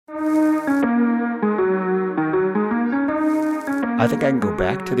I think I can go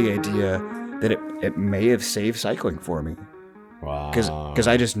back to the idea that it may have saved cycling for me. Wow. Because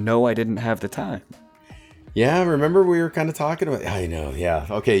I just know I didn't have the time. Yeah, remember we were kind of talking about... I know, yeah.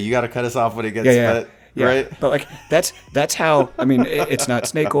 Okay, you got to cut us off when it gets... Yeah. Right? But, like, that's how... I mean, it's not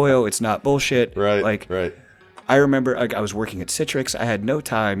snake oil. It's not bullshit. Right, like, right. I remember I was working at Citrix. I had no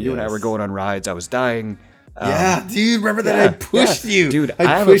time. You and I were going on rides. I was dying. Yeah, dude, remember that I pushed you? Dude,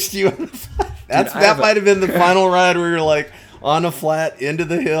 I pushed you on the flat. That might have been the final ride where you're like, on a flat, into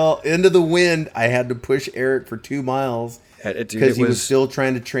the hill, into the wind. I had to push Eric for 2 miles. Because he was still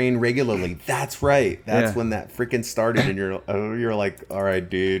trying to train regularly. That's right. That's when that freaking started, and you're like, all right,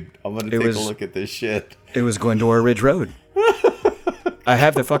 dude, I'm gonna take a look at this shit. It was Glendora Ridge Road. I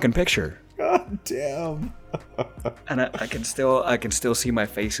have the fucking picture. God damn. And I can still see my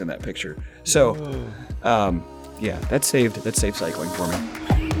face in that picture. So, yeah, that saved cycling for me.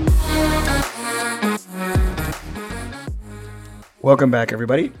 Welcome back,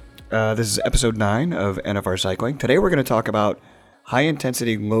 everybody. This is episode 9 of NFR Cycling. Today we're going to talk about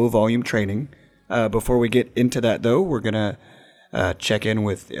high-intensity, low-volume training. Before we get into that, though, we're going to check in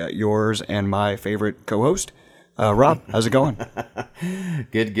with yours and my favorite co-host, Rob. How's it going?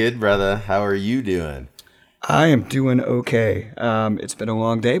 Good, brother. How are you doing? I am doing okay. It's been a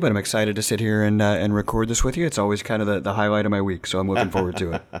long day, but I'm excited to sit here and record this with you. It's always kind of the highlight of my week, so I'm looking forward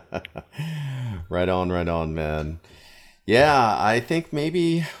to it. Right on, man. Yeah, I think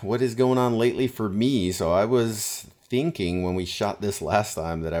maybe what is going on lately for me, so I was thinking when we shot this last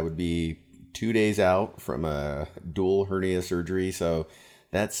time that I would be 2 days out from a dual hernia surgery, so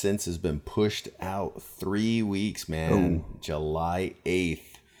that since has been pushed out 3 weeks, man. Ooh. July 8th.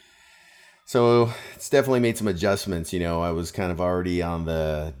 So it's definitely made some adjustments. I was kind of already on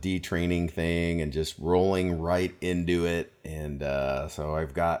the detraining thing and just rolling right into it. And so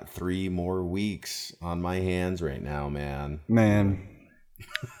I've got 3 more weeks on my hands right now, man.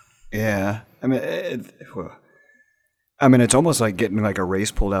 Yeah. I mean, it's almost like getting like a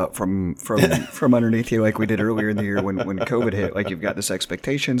race pulled out from underneath you like we did earlier in the year when COVID hit. Like you've got this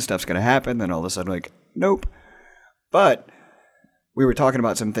expectation, stuff's going to happen. Then all of a sudden, like, nope. But we were talking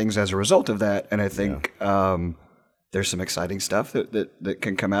about some things as a result of that, and I think there's some exciting stuff that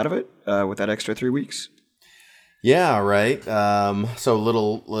can come out of it with that extra 3 weeks. Yeah, right. So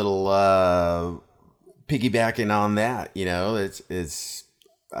little piggybacking on that, it's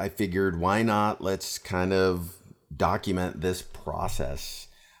I figured why not? Let's kind of document this process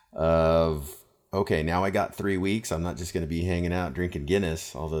of okay, now I got 3 weeks. I'm not just going to be hanging out drinking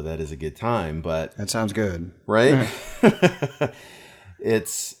Guinness, although that is a good time. But that sounds good, right?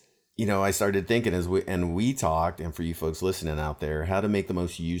 It's, I started thinking as we talked, and for you folks listening out there, how to make the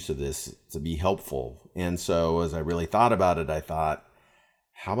most use of this to be helpful. And so as I really thought about it, I thought,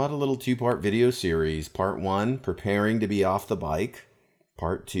 how about a little 2-part video series? Part 1, preparing to be off the bike.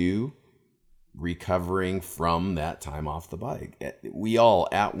 Part 2, recovering from that time off the bike. We all,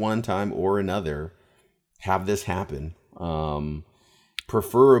 at one time or another, have this happen.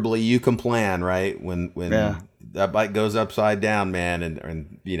 Preferably you can plan, right? When that bike goes upside down, man,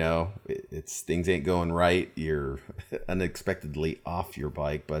 and it's things ain't going right. You're unexpectedly off your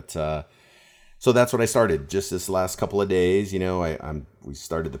bike, but so that's what I started just this last couple of days. We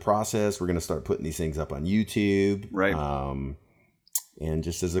started the process. We're gonna start putting these things up on YouTube, right? And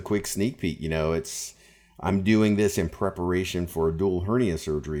just as a quick sneak peek, I'm doing this in preparation for a dual hernia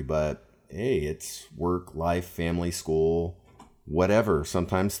surgery, but hey, it's work, life, family, school, whatever.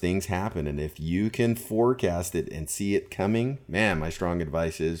 Sometimes things happen, and if you can forecast it and see it coming, man, my strong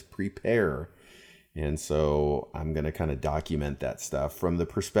advice is prepare. And so I'm going to kind of document that stuff from the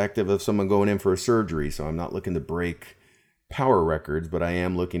perspective of someone going in for a surgery. So I'm not looking to break power records, but I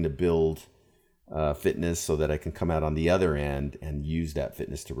am looking to build fitness so that I can come out on the other end and use that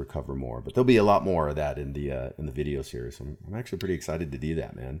fitness to recover more. But there'll be a lot more of that in the video series. So I'm actually pretty excited to do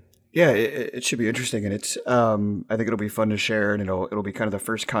that, man. Yeah, it should be interesting, and it's I think it'll be fun to share, and it'll be kind of the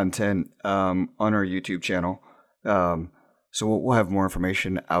first content on our YouTube channel. So we'll have more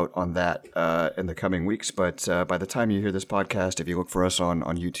information out on that in the coming weeks. But by the time you hear this podcast, if you look for us on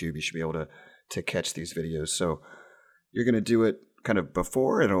YouTube, you should be able to catch these videos. So you're going to do it kind of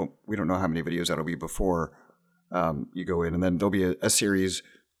before, we don't know how many videos that'll be before you go in, and then there'll be a series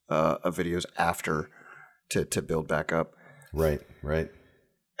of videos after to build back up. Right.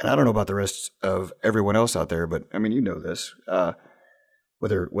 And I don't know about the rest of everyone else out there, but I mean, you know this.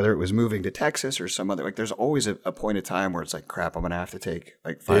 Whether it was moving to Texas or some other, like there's always a point of time where it's like, crap, I'm going to have to take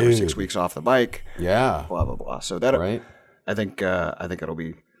like 5 or 6 weeks off the bike. Yeah. Blah, blah, blah. So that, right. I think it'll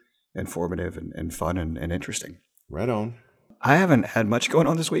be informative and fun and interesting. Right on. I haven't had much going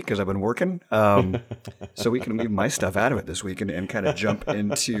on this week because I've been working. So we can leave my stuff out of it this week and kind of jump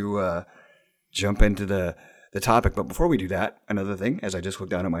into the topic. But before we do that, another thing, as I just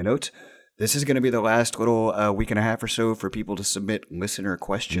looked down at my notes, this is going to be the last little week and a half or so for people to submit listener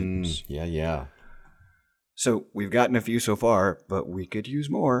questions. Yeah. So we've gotten a few so far, but we could use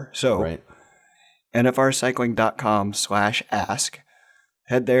more. So Right. nfrcycling.com/ask.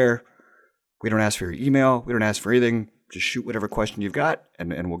 Head there. We don't ask for your email. We don't ask for anything. Just shoot whatever question you've got,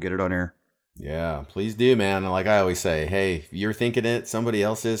 and we'll get it on air. Yeah, please do, man. And like I always say, hey, if you're thinking it, somebody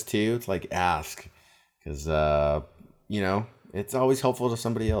else is too. It's like ask, because it's always helpful to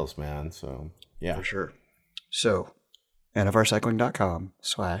somebody else, man. So yeah, For sure. So,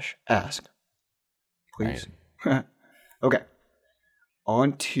 nfrcycling.com/ask. Please. Right. Okay.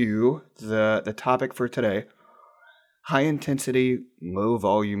 On to the topic for today: high intensity, low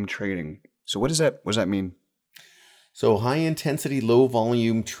volume training. So, what does that mean? So high intensity, low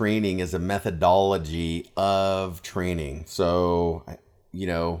volume training is a methodology of training. So,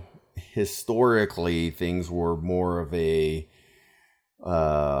 historically things were more of a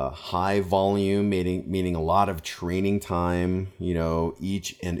high volume, meaning a lot of training time,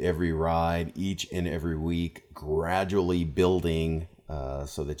 each and every ride, each and every week, gradually building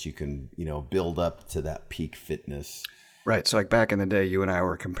so that you can, build up to that peak fitness. Right. So like back in the day, you and I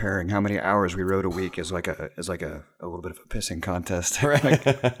were comparing how many hours we rode a week as like a little bit of a pissing contest. Right. Like,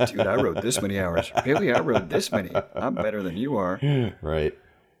 dude, I rode this many hours. Really, I rode this many. I'm better than you are. Right.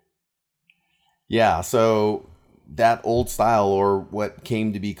 Yeah. So that old style, or what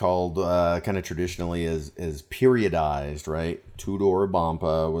came to be called kind of traditionally as periodized, right? Tudor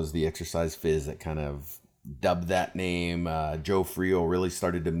Bompa was the exercise phys that kind of dubbed that name. Joe Friel really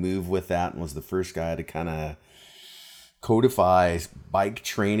started to move with that and was the first guy to kind of codify bike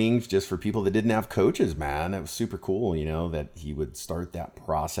trainings just for people that didn't have coaches, man. It was super cool, that he would start that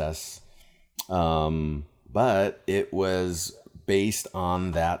process. But it was based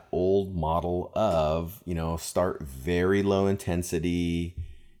on that old model of, start very low intensity,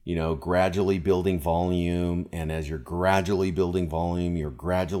 gradually building volume. And as you're gradually building volume, you're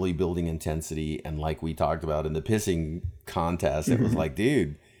gradually building intensity. And like we talked about in the pissing contest, it was like,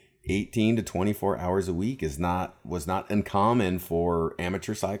 dude, 18 to 24 hours a week was not uncommon for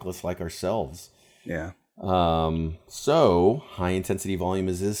amateur cyclists like ourselves. Yeah. So high intensity volume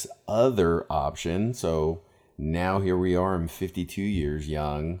is this other option. So now here we are. I'm 52 years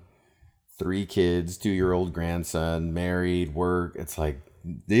young, 3 kids, 2-year-old grandson, married, work. It's like,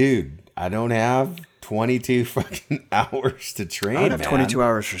 dude, I don't have 22 fucking hours to train. I would have 22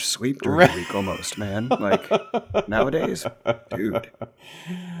 hours for sleep during the week almost, man. Like nowadays, dude.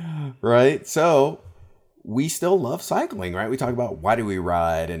 Right. So we still love cycling, right? We talk about why do we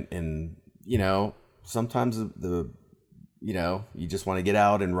ride, and sometimes you just want to get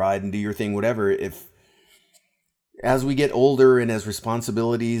out and ride and do your thing, whatever. As we get older and as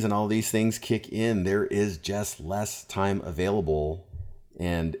responsibilities and all these things kick in, there is just less time available.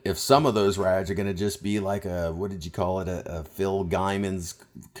 And if some of those rides are going to just be like what did you call it? A Phil Guyman's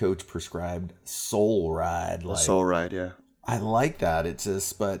coach prescribed soul ride. A soul ride, yeah. I like that. It's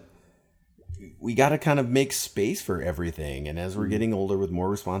just, but we got to kind of make space for everything. And as we're getting older with more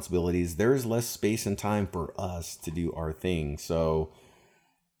responsibilities, there's less space and time for us to do our thing. So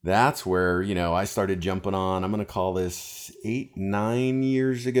that's where, I started jumping on. I'm going to call this 8-9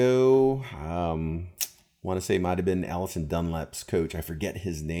 years ago. Want to say it might have been Allison Dunlap's coach. I forget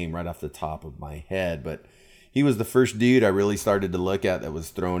his name right off the top of my head, but he was the first dude I really started to look at that was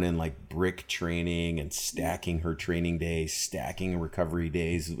throwing in like brick training and stacking her training days, stacking recovery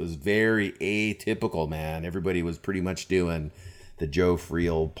days. It was very atypical, man. Everybody was pretty much doing the Joe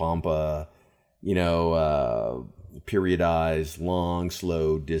Friel, Pompa, periodized, long,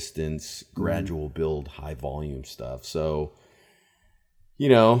 slow distance, gradual build, high volume stuff. So,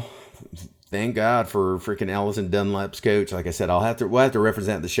 thank God for freaking Allison Dunlap's coach. Like I said, we'll have to reference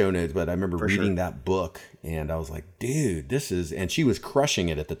that in the show notes, but I remember reading that book and I was like, dude, and she was crushing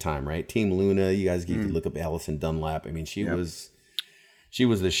it at the time, right? Team Luna, you guys can look up Allison Dunlap. I mean, she was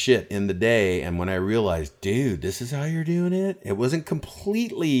the shit in the day. And when I realized, dude, this is how you're doing it. It wasn't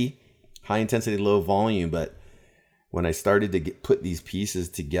completely high intensity, low volume, but when I started to put these pieces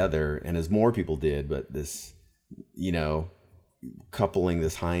together, and as more people did, but this, coupling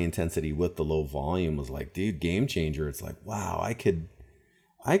this high intensity with the low volume was like, dude, game changer. It's like, wow, I could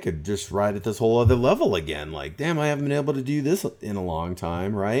just ride at this whole other level again. Like, damn, I haven't been able to do this in a long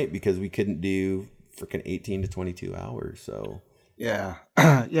time, right? Because we couldn't do freaking 18 to 22 hours. So yeah.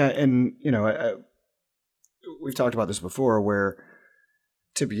 Yeah. And, we've talked about this before, where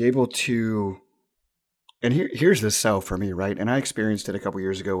to be able to And here's the sell for me, right? And I experienced it a couple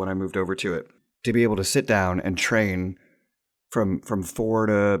years ago when I moved over to it. To be able to sit down and train from 4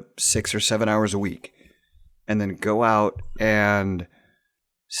 to 6 or 7 hours a week, and then go out and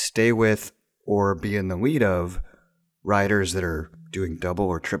stay with or be in the lead of riders that are doing double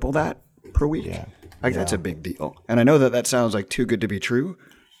or triple that per week. Yeah. Like that's a big deal. And I know that sounds like too good to be true,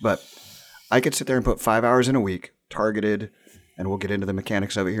 but I could sit there and put 5 hours in a week, targeted, and we'll get into the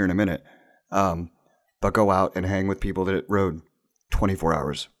mechanics of it here in a minute. But go out and hang with people that rode 24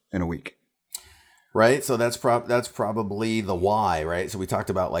 hours in a week. Right. So that's probably the why, right? So we talked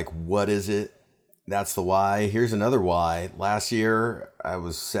about like, what is it? That's the why. Here's another why. Last year, I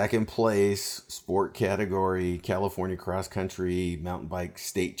was second place, sport category, California cross country mountain bike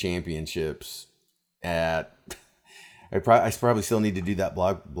state championships at, I probably still need to do that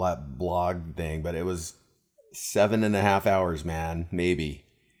blog thing, but it was 7.5 hours, man, maybe.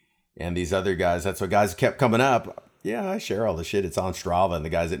 And these other guys, that's what guys kept coming up. Yeah, I share all the shit. It's on Strava. And the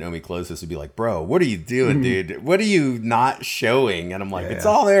guys that know me closest would be like, bro, what are you doing, dude? What are you not showing? And I'm like, it's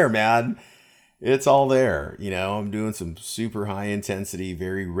all there, man. It's all there. You know, I'm doing some super high intensity,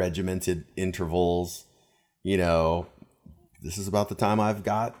 very regimented intervals. You know, this is about the time I've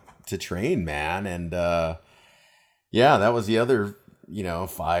got to train, man. And yeah, that was the other, you know,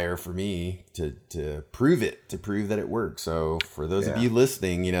 fire for me to prove that it works. So for those of you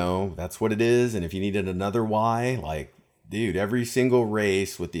listening, you know, that's what it is. And if you needed another why, like, dude, every single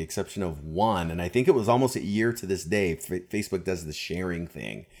race with the exception of one, and I think it was almost a year to this day, Facebook does the sharing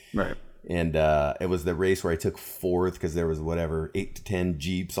thing. Right. And it was the race where I took fourth because there was 8 to 10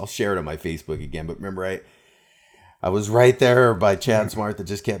 Jeeps. I'll share it on my Facebook again. But remember, I was right there by Chad Smart that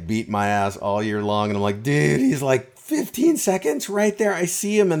just kept beating my ass all year long. And I'm like, dude, he's like 15 seconds right there. I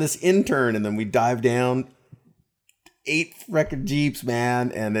see him and this intern. And then we dive down 8 record Jeeps,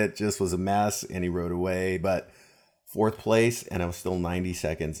 man. And it just was a mess. And he rode away. But fourth place, and I was still 90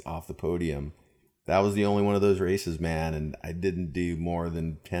 seconds off the podium. That was the only one of those races, man. And I didn't do more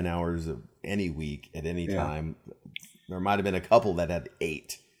than 10 hours of any week at any time. There might have been a couple that had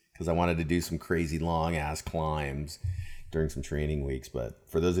 8 because I wanted to do some crazy long ass climbs during some training weeks. But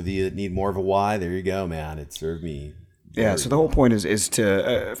for those of you that need more of a why, there you go, man. It served me. Yeah. So the whole point is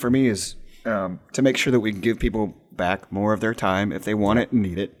to, for me, is to make sure that we can give people back more of their time if they want it and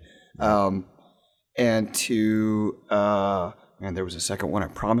need it. And to, man, there was a second one. I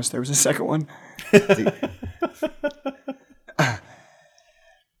promise there was a second one.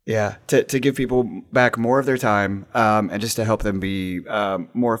 Yeah, to give people back more of their time, and just to help them be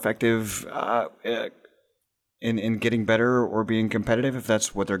more effective in getting better or being competitive, if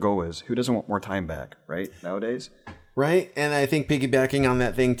that's what their goal is. Who doesn't want more time back, right, nowadays? Right, and I think piggybacking on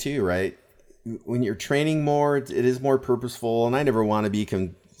that thing too, right? When you're training more, it is more purposeful, and I never want to be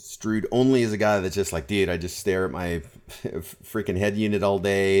construed only as a guy that's just like, dude, I just stare at my freaking head unit all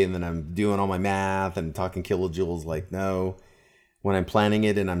day, and then I'm doing all my math and talking kilojoules. Like, no. When I'm planning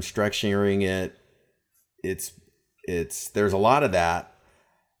it and I'm structuring it, it's there's a lot of that,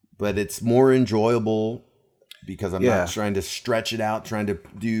 but it's more enjoyable because I'm not trying to stretch it out, trying to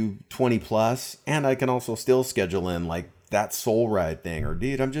do 20 plus, and I can also still schedule in like that soul ride thing. Or,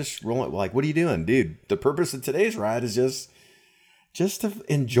 dude, I'm just rolling. Like, what are you doing, dude? The purpose of today's ride is just to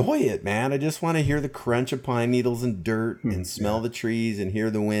enjoy it, man. I just want to hear the crunch of pine needles and dirt and smell the trees and hear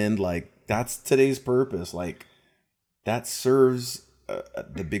the wind. Like, that's today's purpose. Like, that serves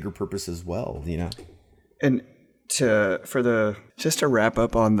the bigger purpose as well, you know? And just to wrap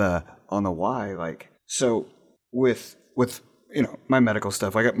up on the why, like, so with you know, my medical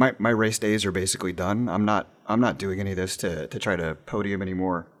stuff, I got my race days are basically done. I'm not doing any of this to try to podium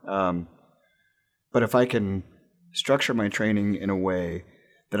anymore. But if I can structure my training in a way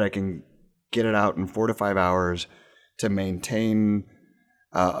that I can get it out in 4 to 5 hours to maintain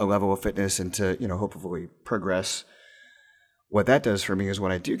a level of fitness and to, you know, hopefully progress. What that does for me is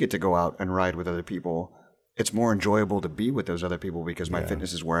when I do get to go out and ride with other people, it's more enjoyable to be with those other people because my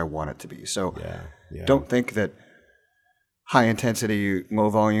fitness is where I want it to be. So don't think that high intensity, low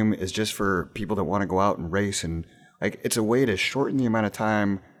volume is just for people that want to go out and race. And like, it's a way to shorten the amount of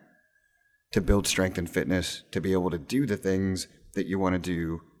time to build strength and fitness, to be able to do the things that you want to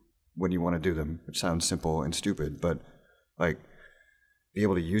do when you want to do them. It sounds simple and stupid, but like, be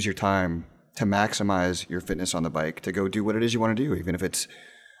able to use your time to maximize your fitness on the bike, to go do what it is you want to do, even if it's,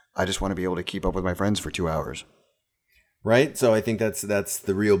 I just want to be able to keep up with my friends for 2 hours. Right. So I think that's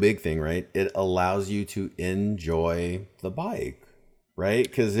the real big thing, right? It allows you to enjoy the bike, right?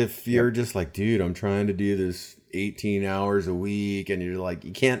 Because if you're just like, dude, I'm trying to do this 18 hours a week, and you're like,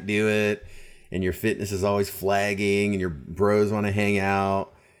 you can't do it, and your fitness is always flagging, and your bros want to hang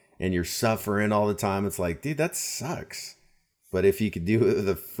out, and you're suffering all the time. It's like, dude, that sucks. But if you could do it with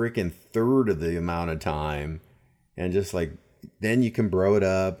a freaking third of the amount of time and just like, then you can bro it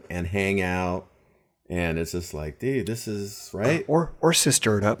up and hang out. And it's just like, dude, this is right. Or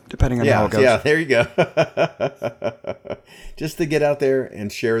sister it up, depending on how it goes. Yeah, there you go. Just to get out there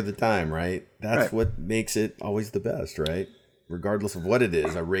and share the time, right? That's what makes it always the best, right? Regardless of what it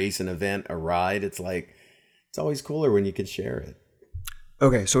is, a race, an event, a ride. It's like, it's always cooler when you can share it.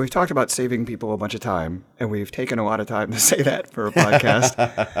 Okay, so we've talked about saving people a bunch of time, and we've taken a lot of time to say that for a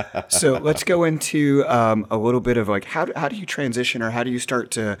podcast. So let's go into a little bit of like how do you transition, or how do you start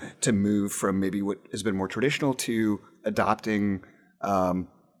to move from maybe what has been more traditional to adopting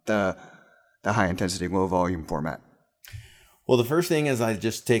the high intensity, low volume format? Well, the first thing is I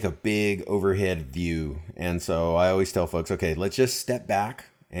just take a big overhead view, and so I always tell folks, okay, let's just step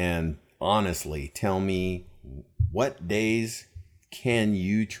back and honestly tell me what days can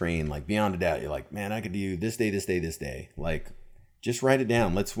you train, like beyond a doubt. You're like, man, I could do this day, this day, this day. Like, just write it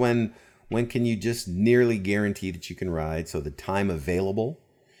down. When can you just nearly guarantee that you can ride? So the time available.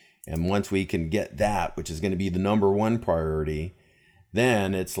 And once we can get that, which is going to be the number one priority,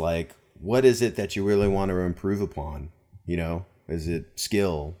 then it's like, what is it that you really want to improve upon? You know, is it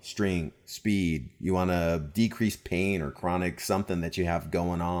skill, strength, speed? You want to decrease pain or chronic something that you have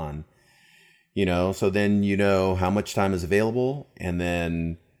going on? You know, so then you know how much time is available, and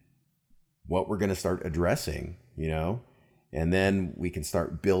then what we're going to start addressing, you know, and then we can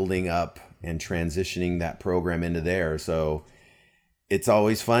start building up and transitioning that program into there. So it's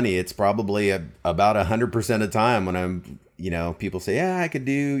always funny. It's probably about 100% of the time when I'm, you know, people say, yeah, I could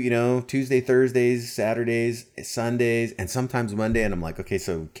do, you know, Tuesday, Thursdays, Saturdays, Sundays, and sometimes Monday. And I'm like, okay,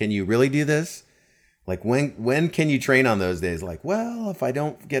 so can you really do this? Like, when can you train on those days? Like, well, if I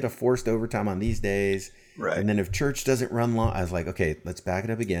don't get a forced overtime on these days, right. And then if church doesn't run long, I was like, okay, let's back it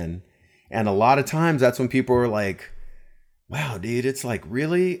up again. And a lot of times that's when people are like, wow, dude, it's like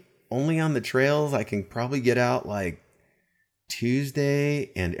really only on the trails. I can probably get out like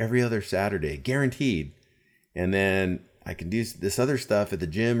Tuesday and every other Saturday, guaranteed. And then I can do this other stuff at the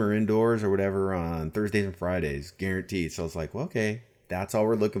gym or indoors or whatever on Thursdays and Fridays, guaranteed. So it's like, well, okay, that's all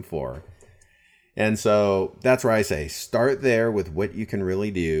we're looking for. And so that's where I say, start there with what you can really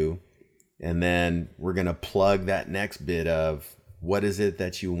do. And then we're going to plug that next bit of what is it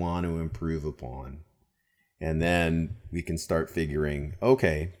that you want to improve upon. And then we can start figuring,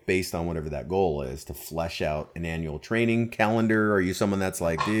 okay, based on whatever that goal is, to flesh out an annual training calendar. Are you someone that's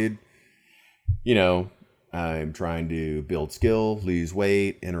like, dude, you know, I'm trying to build skill, lose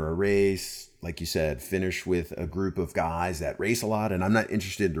weight, enter a race. Like you said, finish with a group of guys that race a lot, and I'm not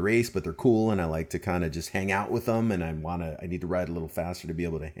interested to race, but they're cool, and I like to kind of just hang out with them, and I need to ride a little faster to be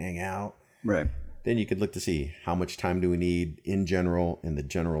able to hang out. Right. Then you could look to see how much time do we need in general in the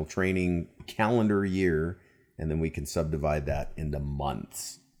general training calendar year, and then we can subdivide that into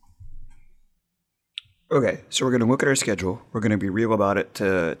months. Okay, so we're going to look at our schedule. We're going to be real about it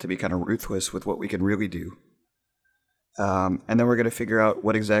to be kind of ruthless with what we can really do. And then we're going to figure out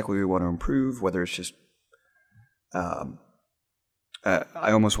what exactly we want to improve, whether it's just, I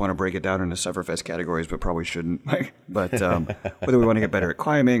almost want to break it down into Sufferfest categories, but probably shouldn't. But whether we want to get better at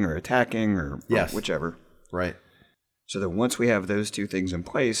climbing or attacking or whichever. Right. So that once we have those two things in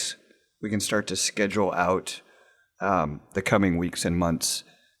place, we can start to schedule out the coming weeks and months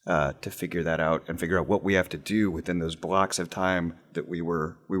to figure that out and figure out what we have to do within those blocks of time that we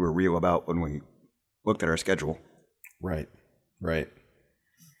were real about when we looked at our schedule. Right.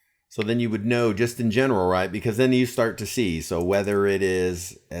 So then you would know just in general, right? Because then you start to see. So whether it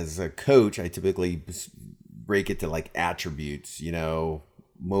is as a coach, I typically break it to like attributes, you know,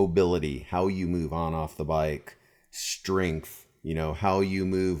 mobility, how you move on off the bike, strength, you know, how you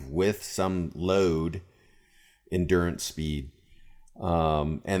move with some load, endurance, speed.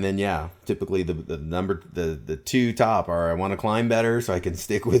 And then, typically the two top are, I want to climb better so I can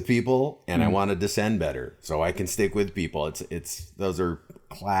stick with people, and I want to descend better so I can stick with people. Those are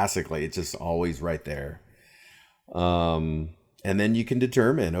classically, it's just always right there. And then you can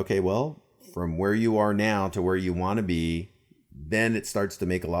determine, okay, well, from where you are now to where you want to be, then it starts to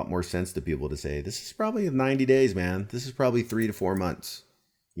make a lot more sense to people to say, this is probably 90 days, man. This is probably 3 to 4 months.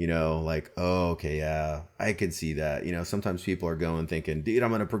 You know, like, oh, okay, yeah, I can see that. You know, sometimes people are going thinking, dude, I'm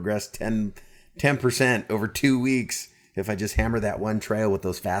going to progress 10% over 2 weeks if I just hammer that one trail with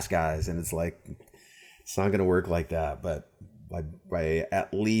those fast guys. And it's like, it's not going to work like that. But by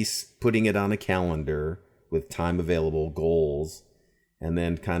at least putting it on a calendar with time available, goals, and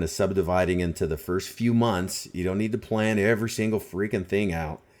then kind of subdividing into the first few months, you don't need to plan every single freaking thing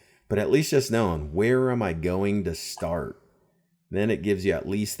out, but at least just knowing, where am I going to start? then it gives you at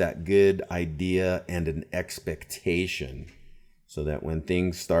least that good idea and an expectation, so that when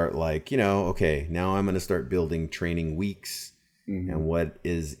things start like, okay, now I'm going to start building training weeks, and what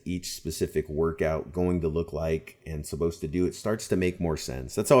is each specific workout going to look like and supposed to do, it starts to make more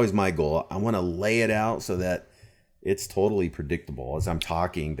sense. That's always my goal. I want to lay it out so that it's totally predictable. As I'm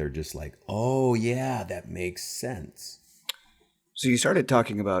talking, they're just like, oh yeah, that makes sense. So you started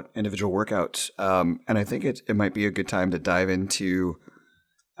talking about individual workouts, and I think it might be a good time to dive into,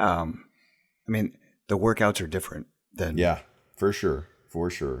 the workouts are different than for sure,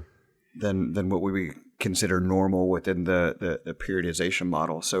 than what we would consider normal within the periodization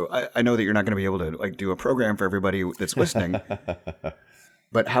model. So I know that you're not going to be able to like do a program for everybody that's listening,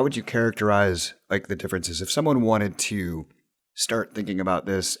 but how would you characterize like the differences if someone wanted to start thinking about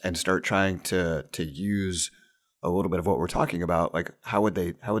this and start trying to use a little bit of what we're talking about? Like how would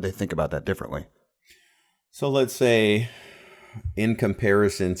they think about that differently? So let's say, in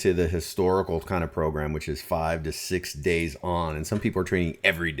comparison to the historical kind of program, which is 5 to 6 days on, and some people are training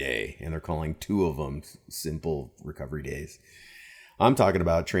every day and they're calling 2 of them simple recovery days. I'm talking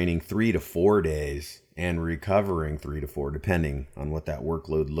about training 3 to 4 days and recovering 3 to 4, depending on what that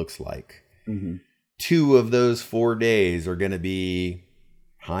workload looks like. 2 of those 4 days are going to be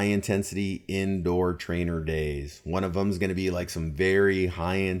high intensity indoor trainer days. One of them is going to be like some very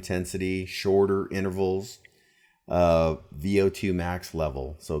high intensity, shorter intervals, VO2 max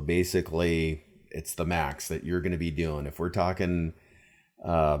level. So basically it's the max that you're going to be doing. If we're talking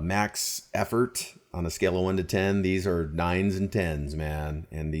max effort on a scale of 1 to 10, these are 9s and 10s, man.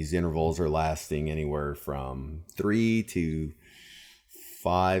 And these intervals are lasting anywhere from 3 to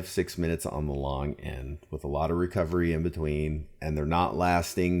 5-6 minutes on the long end, with a lot of recovery in between, and they're not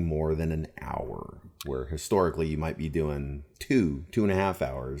lasting more than an hour, where historically you might be doing 2.5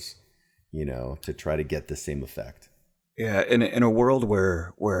 hours, to try to get the same effect. Yeah, in a world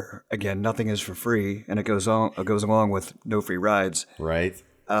where again nothing is for free, and it goes along with no free rides, right?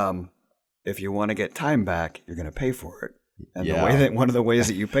 If you want to get time back, you're going to pay for it, and one of the ways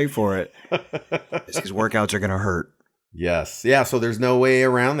that you pay for it is these workouts are going to hurt. Yes. Yeah. So there's no way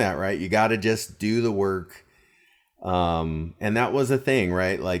around that, right? You got to just do the work. And that was a thing,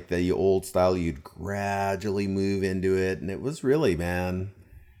 right? Like the old style, you'd gradually move into it. And it was really, man,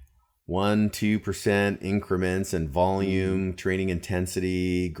 1-2% increments and volume, training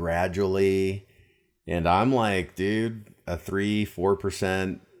intensity gradually. And I'm like, dude, a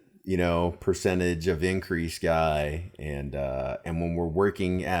 3-4%, percentage of increase guy. And when we're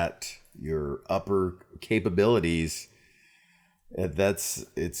working at your upper capabilities,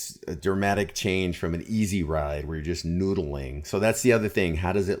 it's a dramatic change from an easy ride where you're just noodling. So that's the other thing.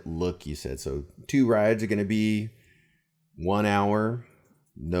 How does it look? You said, so 2 rides are going to be 1 hour,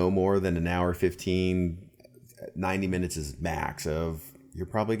 no more than an hour 15, 90 minutes is max of, you're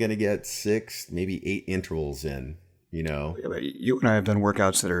probably going to get 6, maybe 8 intervals in, Yeah, but you and I have done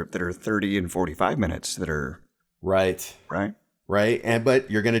workouts that are 30 and 45 minutes that are right.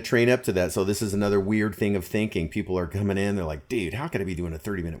 But you're going to train up to that. So this is another weird thing of thinking. People are coming in, they're like, dude, how can I be doing a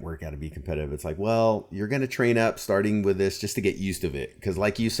 30-minute workout to be competitive? It's like, well, you're going to train up starting with this just to get used to it. Because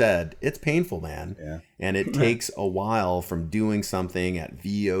like you said, it's painful, man. Yeah. And it takes a while from doing something at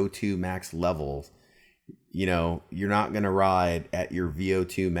VO2 max levels. You're not going to ride at your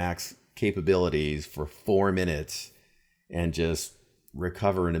VO2 max capabilities for 4 minutes and just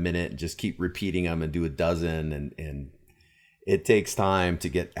recover in a minute and just keep repeating them and do a dozen. And it takes time to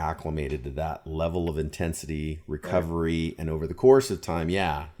get acclimated to that level of intensity, recovery. Right. And over the course of time,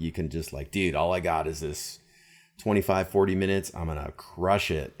 you can just like, dude, all I got is this 25-40 minutes. I'm going to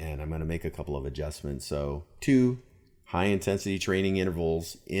crush it and I'm going to make a couple of adjustments. So 2 high intensity training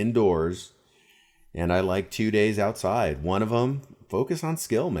intervals indoors. And I like 2 days outside. One of them, focus on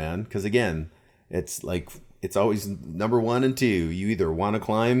skill, man. Because again, it's like, it's always number 1 and 2. You either want to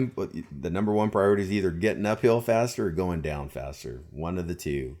climb, but the number 1 priority is either getting uphill faster or going down faster. One of the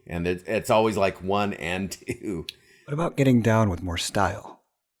two. And it's always like 1 and 2. What about getting down with more style?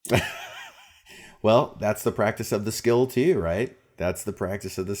 Well, that's the practice of the skill too, right? That's the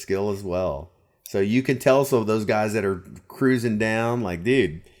practice of the skill as well. So you can tell some of those guys that are cruising down, like,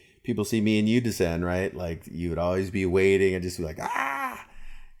 dude, people see me and you descend, right? Like you would always be waiting and just be like,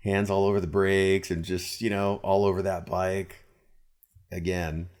 hands all over the brakes and just, all over that bike.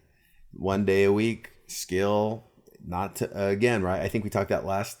 Again, 1 day a week, skill, not to, again, right? I think we talked that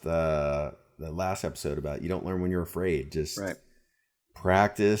the last episode about you don't learn when you're afraid. Just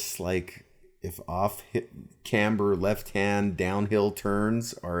practice. Like if off hip camber, left hand downhill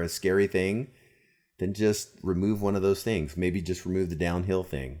turns are a scary thing, then just remove one of those things. Maybe just remove the downhill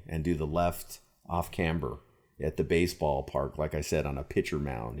thing and do the left off camber. at the baseball park, like I said, on a pitcher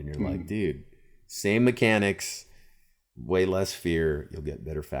mound. And you're like, dude, same mechanics, way less fear. You'll get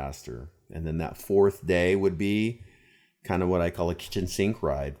better faster. And then that fourth day would be kind of what I call a kitchen sink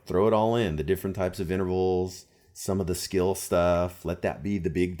ride. Throw it all in, the different types of intervals, some of the skill stuff. Let that be the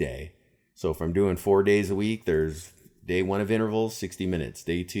big day. So if I'm doing 4 days a week, there's day 1 of intervals, 60 minutes.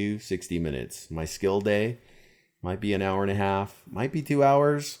 Day 2, 60 minutes. My skill day might be an hour and a half, might be 2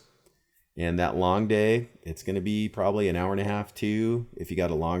 hours. And that long day, it's going to be probably an hour and a half too. If you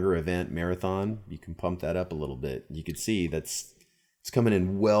got a longer event, marathon, you can pump that up a little bit. You can see it's coming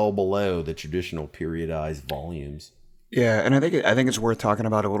in well below the traditional periodized volumes. Yeah, and I think it's worth talking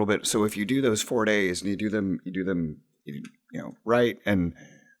about a little bit. So if you do those 4 days and you do them, right, and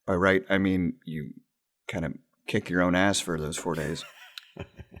by right I mean you kind of kick your own ass for those 4 days.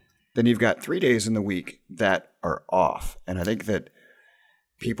 Then you've got 3 days in the week that are off, and I think that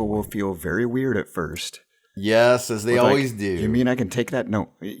people will feel very weird at first. Yes, as they always do. You mean I can take that? No.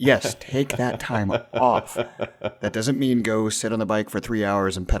 Yes, take that time off. That doesn't mean go sit on the bike for 3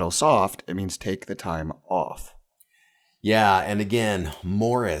 hours and pedal soft. It means take the time off. Yeah, and again,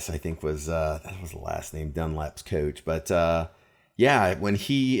 Morris, I think that was the last name, Dunlap's coach. But yeah, when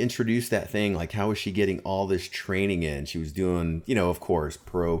he introduced that thing, like how was she getting all this training in? She was doing, of course,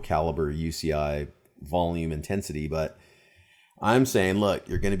 pro caliber UCI volume intensity, but I'm saying, look,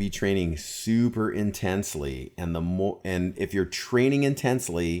 you're going to be training super intensely, and if you're training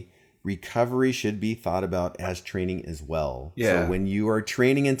intensely, recovery should be thought about as training as well. Yeah. So when you are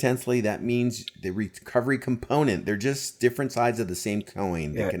training intensely, that means the recovery component, they're just different sides of the same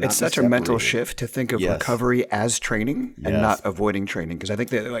coin. Yeah, it's such a mental shift to think of recovery as training and not avoiding training. Because I think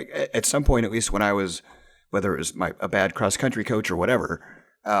that at some point, at least when I was, whether it was a bad cross country coach or whatever,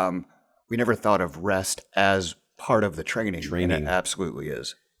 we never thought of rest as part of the training. And it absolutely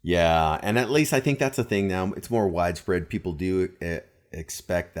is. Yeah. And at least I think that's a thing now. It's more widespread. People do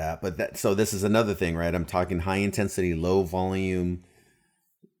expect that. But so this is another thing, right? I'm talking high intensity, low volume,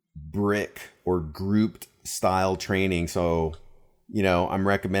 brick or grouped style training. So, I'm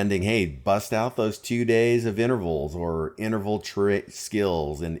recommending, hey, bust out those 2 days of intervals or interval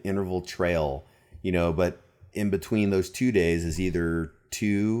skills and interval trail, but in between those 2 days is either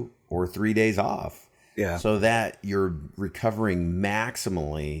 2 or 3 days off. Yeah. So that you're recovering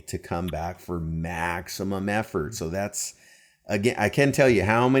maximally to come back for maximum effort. So that's, again, I can tell you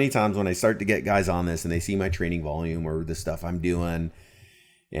how many times when I start to get guys on this and they see my training volume or the stuff I'm doing,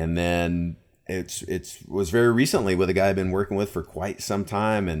 and then it was very recently with a guy I've been working with for quite some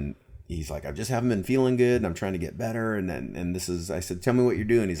time, and he's like, I just haven't been feeling good and I'm trying to get better. And this is, I said, tell me what you're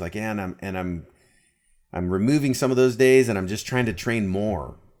doing. He's like, yeah, I'm removing some of those days and I'm just trying to train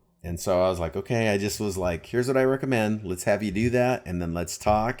more. And so I was like, okay, I just was like, here's what I recommend. Let's have you do that. And then let's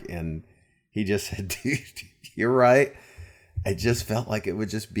talk. And he just said, dude, you're right. I just felt like it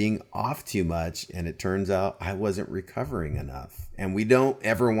was just being off too much. And it turns out I wasn't recovering enough. And we don't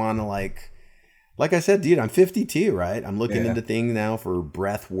ever want to like I said, dude, I'm 52, right? I'm looking into things now for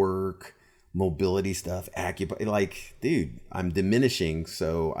breath work, mobility stuff, acupuncture. Like, dude, I'm diminishing.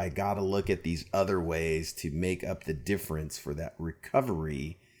 So I got to look at these other ways to make up the difference for that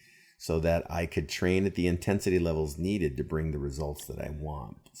recovery, so that I could train at the intensity levels needed to bring the results that I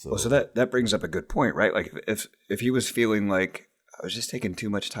want. So that brings up a good point, right? Like if he was feeling like I was just taking too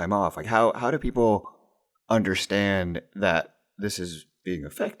much time off, like how do people understand that this is being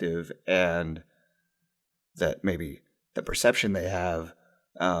effective and that maybe the perception they have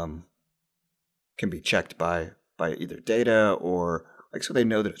can be checked by either data or so they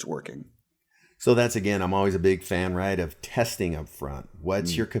know that it's working? So that's, again, I'm always a big fan, right, of testing up front.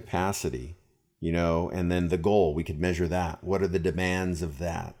 What's your capacity, and then the goal, we could measure that. What are the demands of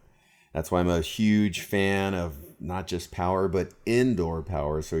that? That's why I'm a huge fan of not just power, but indoor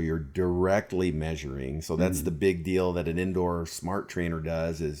power. So you're directly measuring. So that's the big deal that an indoor smart trainer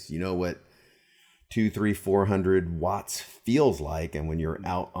does is, what 200, 300, 400 watts feels like. And when you're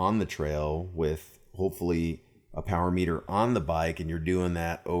out on the trail with hopefully a power meter on the bike and you're doing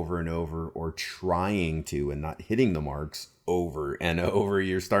that over and over or trying to and not hitting the marks over and over,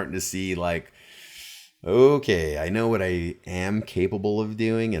 you're starting to see like, okay, I know what I am capable of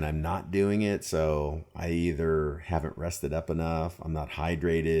doing and I'm not doing it. So I either haven't rested up enough, I'm not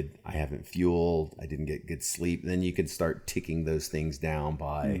hydrated, I haven't fueled, I didn't get good sleep. Then you can start ticking those things down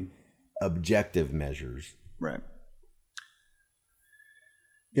by objective measures. Right.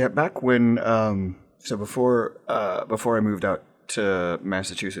 Yeah, back when so before I moved out to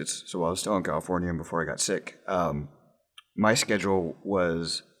Massachusetts, so while I was still in California and before I got sick, my schedule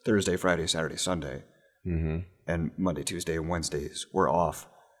was Thursday, Friday, Saturday, Sunday, and Monday, Tuesday, and Wednesdays were off.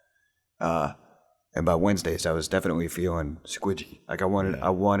 And by Wednesdays, I was definitely feeling squidgy. Like I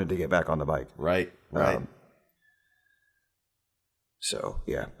wanted to get back on the bike. Right. So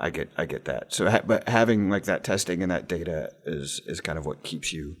yeah, I get that. So, but having like that testing and that data is kind of what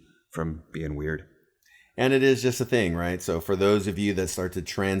keeps you from being weird. And it is just a thing, right? So for those of you that start to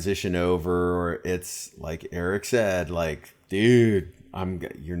transition over, it's like Eric said, like, dude,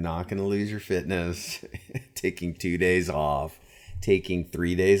 you're not going to lose your fitness taking 2 days off, taking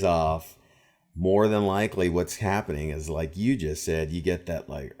 3 days off. More than likely what's happening is, like you just said, you get that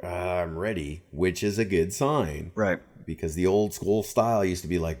like, I'm ready, which is a good sign. Right. Because the old school style used to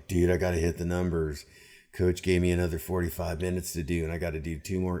be like, dude, I got to hit the numbers. Coach gave me another 45 minutes to do, and I got to do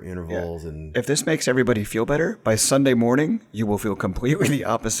 2 more intervals. Yeah. And if this makes everybody feel better, by Sunday morning, you will feel completely the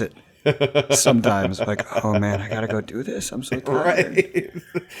opposite. Sometimes, like, oh man, I got to go do this. I'm so tired.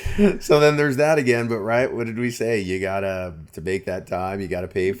 Right. So then there's that again. But right, what did we say? You to make that time, you got to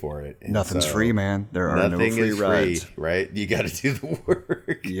pay for it. And nothing's free, man. There are no free rides. Free, right? You got to do the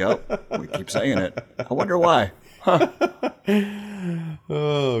work. Yep. We keep saying it. I wonder why. Huh.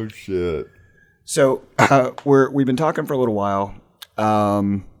 Oh shit. So we've been talking for a little while.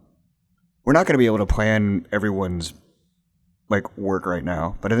 We're not going to be able to plan everyone's like work right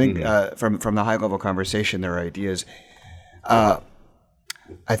now, but I think from the high level conversation, there are ideas. I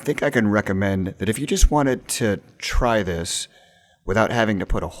think I can recommend that if you just wanted to try this without having to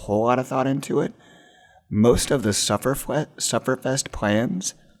put a whole lot of thought into it, most of the Sufferfest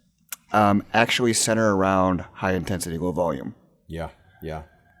plans actually center around high intensity, low volume. Yeah.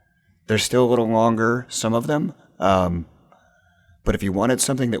 They're still a little longer, some of them. But if you wanted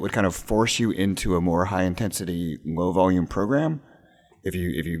something that would kind of force you into a more high intensity, low volume program, if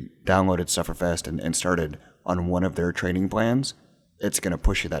you downloaded Sufferfest and started on one of their training plans, it's going to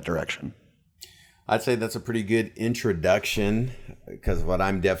push you that direction. I'd say that's a pretty good introduction, because what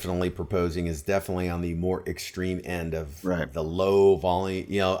I'm definitely proposing is definitely on the more extreme end of the low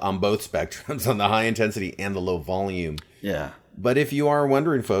volume, on both spectrums, on the high intensity and the low volume. Yeah. But if you are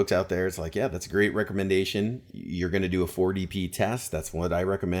wondering, folks out there, it's like, yeah, that's a great recommendation. You're going to do a 4DP test. That's what I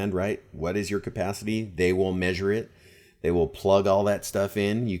recommend, right? What is your capacity? They will measure it. They will plug all that stuff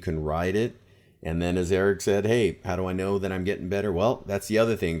in. You can ride it. And then as Eric said, hey, how do I know that I'm getting better? Well, that's the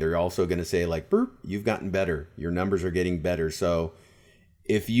other thing. They're also going to say like, burp, you've gotten better. Your numbers are getting better. So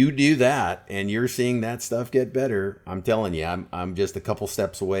if you do that and you're seeing that stuff get better, I'm telling you, I'm just a couple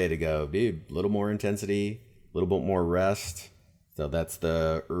steps away to go, dude, a little more intensity, a little bit more rest. So that's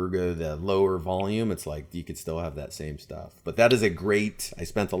the lower volume. It's like you could still have that same stuff. But that is I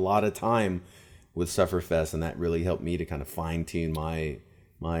spent a lot of time with Sufferfest, and that really helped me to kind of fine tune my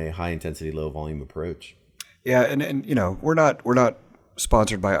high intensity, low volume approach. Yeah, and we're not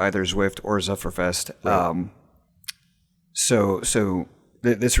sponsored by either Zwift or Sufferfest. Right. So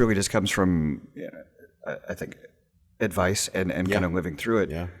this really just comes from I think advice and kind of living through it.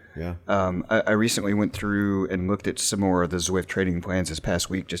 Yeah. I recently went through and looked at some more of the Zwift training plans this past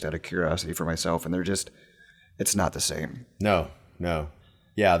week, just out of curiosity for myself, and it's not the same. No.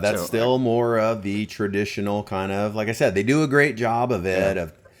 Yeah, that's still more of the traditional kind of, like I said, they do a great job of it,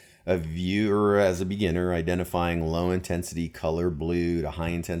 of you as a beginner identifying low intensity color blue to high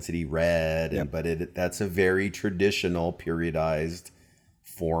intensity red, but that's a very traditional periodized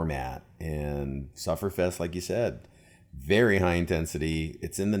format. And Sufferfest, like you said, very high intensity.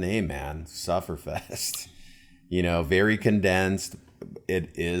 It's in the name, man. Sufferfest. Very condensed.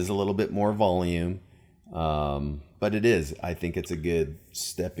 It is a little bit more volume. But it is. I think it's a good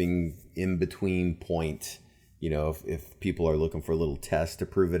stepping in between point. If people are looking for a little test to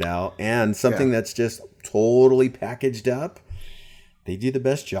prove it out, and something that's just totally packaged up, they do the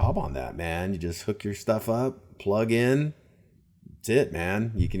best job on that, man. You just hook your stuff up, plug in. That's it,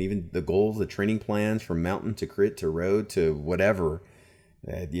 man. You can even, the goals, the training plans from mountain to crit to road to whatever.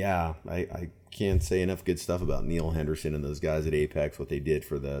 I can't say enough good stuff about Neil Henderson and those guys at Apex, what they did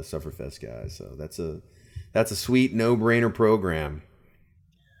for the Sufferfest guys. So that's a sweet no-brainer program.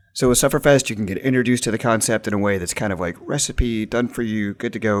 So with Sufferfest, you can get introduced to the concept in a way that's kind of like recipe, done for you,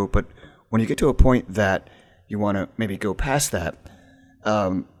 good to go. But when you get to a point that you want to maybe go past that,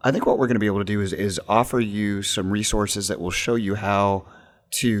 I think what we're going to be able to do is offer you some resources that will show you how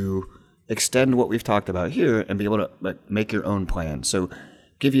to extend what we've talked about here and be able to make your own plan. So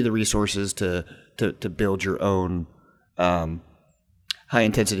give you the resources to build your own high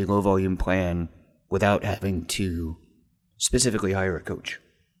intensity, low volume plan without having to specifically hire a coach.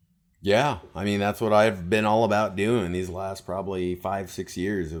 Yeah, I mean, that's what I've been all about doing these last probably 5-6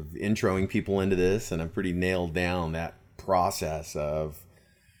 years of introing people into this, and I've pretty nailed down that process of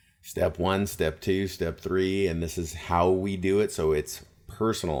step 1, step 2, step 3, and this is how we do it. So it's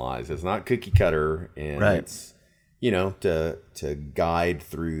personalized. It's not cookie cutter, and Right. it's, you know, to guide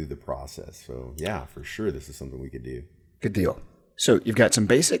through the process. So yeah, for sure, this is something we could do. Good deal. So you've got some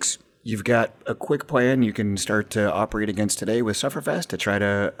basics. You've got a quick plan you can start to operate against today with Sufferfest to try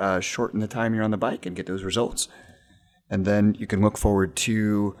to shorten the time you're on the bike and get those results. And then you can look forward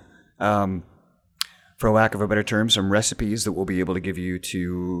to, for lack of a better term, some recipes that we'll be able to give you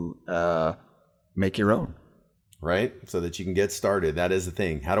to make your own. Right? So that you can get started. That is the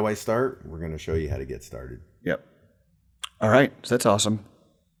thing. How do I start? We're going to show you how to get started. Yep. All right. So that's awesome.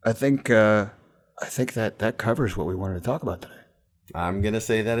 I think that covers what we wanted to talk about today. I'm going to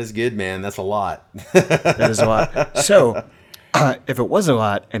say that is good, man. That's a lot. That is a lot. So if it was a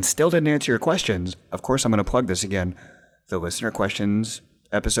lot and still didn't answer your questions, of course, I'm going to plug this again. The listener questions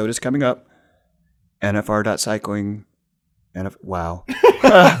episode is coming up. NFR.cycling. Wow.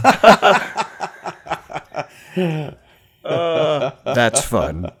 That's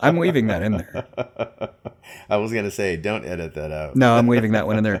fun. I'm leaving that in there. I was going to say, don't edit that out. No, I'm leaving that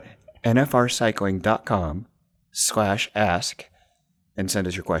one in there. NFRcycling.com/ask and send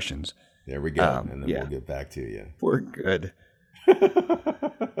us your questions. There we go. And then we'll get back to you. We're good.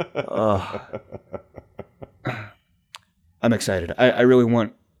 I'm excited. I really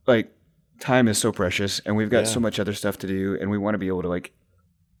want, like, time is so precious and we've got so much other stuff to do and we want to be able to, like,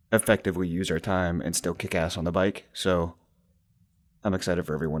 effectively use our time and still kick ass on the bike. So I'm excited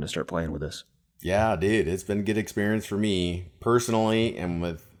for everyone to start playing with this. Yeah, dude, it's been a good experience for me personally, and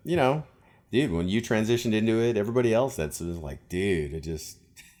with, you know, dude, when you transitioned into it, everybody else that's like, dude,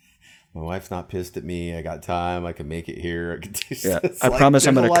 my wife's not pissed at me. I got time. I can make it here. I can do I promise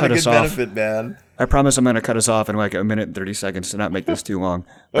I'm going to cut us off. Man. I promise I'm going to cut us off in like a minute and 30 seconds to not make this too long.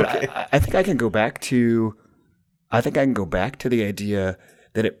 But okay. I think I can go back to the idea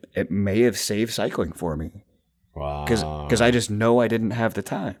that it may have saved cycling for me. Wow. Because I just know I didn't have the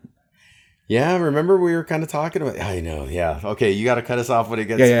time. Yeah, remember we were kind of talking about. I know. Yeah. Okay, you got to cut us off when it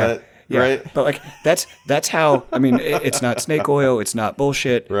gets yeah. right. But like that's how. I mean, it's not snake oil. It's not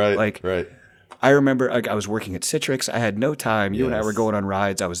bullshit. Right. Like right. I remember, like, I was working at Citrix. I had no time. You and I were going on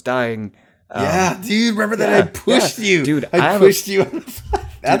rides. I was dying. Yeah, dude. Remember that I pushed you, dude. I pushed you.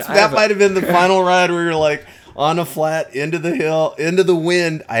 That might have been the final ride where you're like on a flat into the hill, into the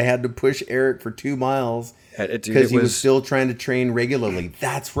wind. I had to push Eric for 2 miles. Because he was still trying to train regularly.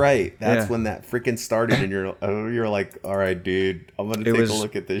 That's right. That's when that freaking started, and you're like, all right, dude, I'm gonna take a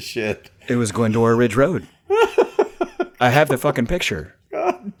look at this shit. It was Glendora Ridge Road. I have the fucking picture.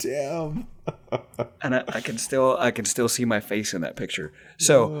 God damn. And I can still see my face in that picture.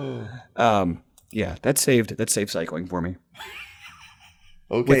 So, that saved cycling for me.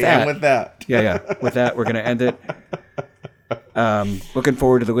 Okay, with that. With that, we're gonna end it. Looking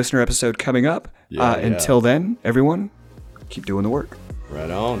forward to the listener episode coming up. Until then, everyone, keep doing the work. Right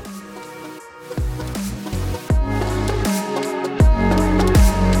on.